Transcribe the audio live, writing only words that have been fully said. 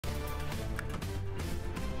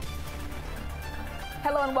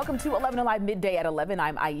Hello and welcome to 11 Alive Midday at 11.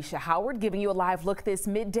 I'm Aisha Howard giving you a live look this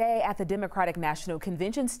midday at the Democratic National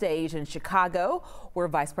Convention stage in Chicago, where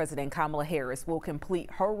Vice President Kamala Harris will complete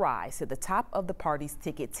her rise to the top of the party's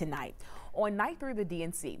ticket tonight. On night 3 of the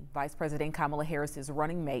DNC, Vice President Kamala Harris's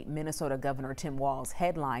running mate, Minnesota Governor Tim Walz,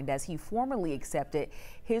 headlined as he formally accepted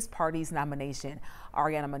his party's nomination.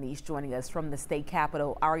 Ariana Manish joining us from the state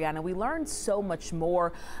capitol. Ariana, we learned so much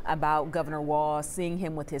more about Governor Walz, seeing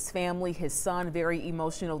him with his family, his son, very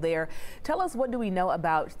emotional there. Tell us, what do we know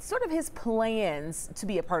about sort of his plans to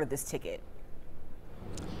be a part of this ticket?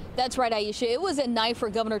 That's right, Aisha. It was a night for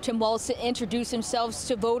Governor Tim Walz to introduce himself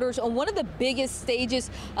to voters on one of the biggest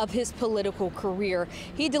stages of his political career.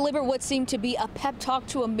 He delivered what seemed to be a pep talk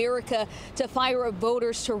to America to fire up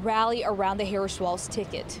voters to rally around the Harris-Walz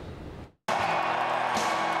ticket.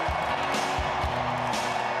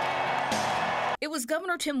 It was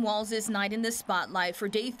Governor Tim Walz's night in the spotlight for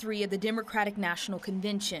day 3 of the Democratic National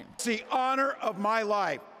Convention. It's the honor of my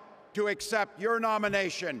life to accept your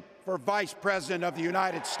nomination for Vice President of the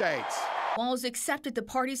United States. Walz accepted the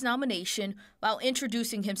party's nomination while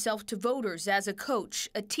introducing himself to voters as a coach,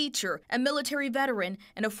 a teacher, a military veteran,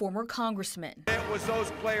 and a former congressman. It was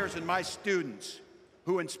those players and my students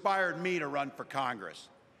who inspired me to run for Congress.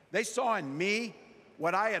 They saw in me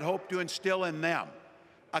what I had hoped to instill in them,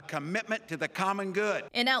 a commitment to the common good.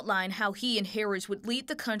 And outlined how he and Harris would lead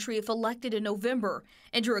the country if elected in November,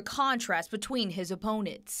 and drew a contrast between his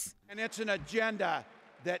opponents. And it's an agenda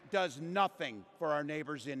that does nothing for our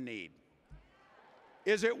neighbors in need.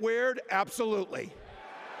 Is it weird? Absolutely.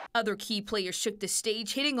 Other key players shook the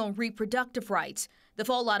stage, hitting on reproductive rights, the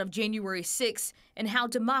fallout of January 6th, and how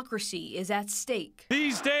democracy is at stake.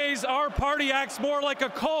 These days, our party acts more like a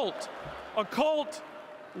cult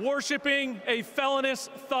worshiping a felonious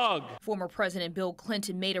thug. Former President Bill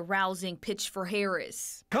Clinton made a rousing pitch for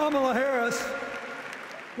Harris. Kamala Harris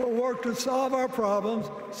will work to solve our problems,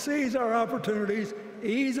 seize our opportunities,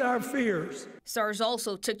 ease our fears. Stars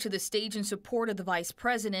also took to the stage in support of the vice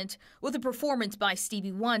president with a performance by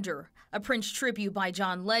Stevie Wonder, a Prince tribute by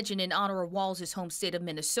John Legend in honor of Walz's home state of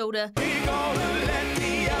Minnesota,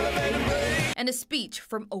 and a speech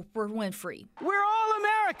from Oprah Winfrey. We're all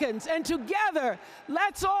Americans, and together,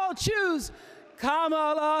 let's all choose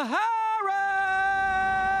Kamala Harris.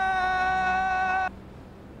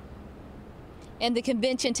 And the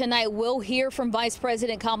convention tonight will hear from Vice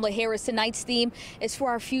President Kamala Harris. Tonight's theme is For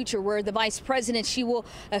Our Future, where the Vice President, she will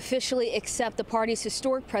officially accept the party's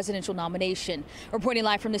historic presidential nomination. Reporting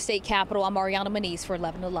live from the state capitol, I'm Ariana Manish for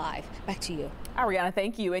 11 Alive. Back to you. Ariana,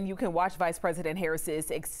 thank you. And you can watch Vice President Harris's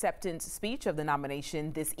acceptance speech of the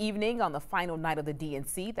nomination this evening on the final night of the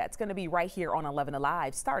DNC. That's going to be right here on 11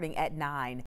 Alive starting at 9.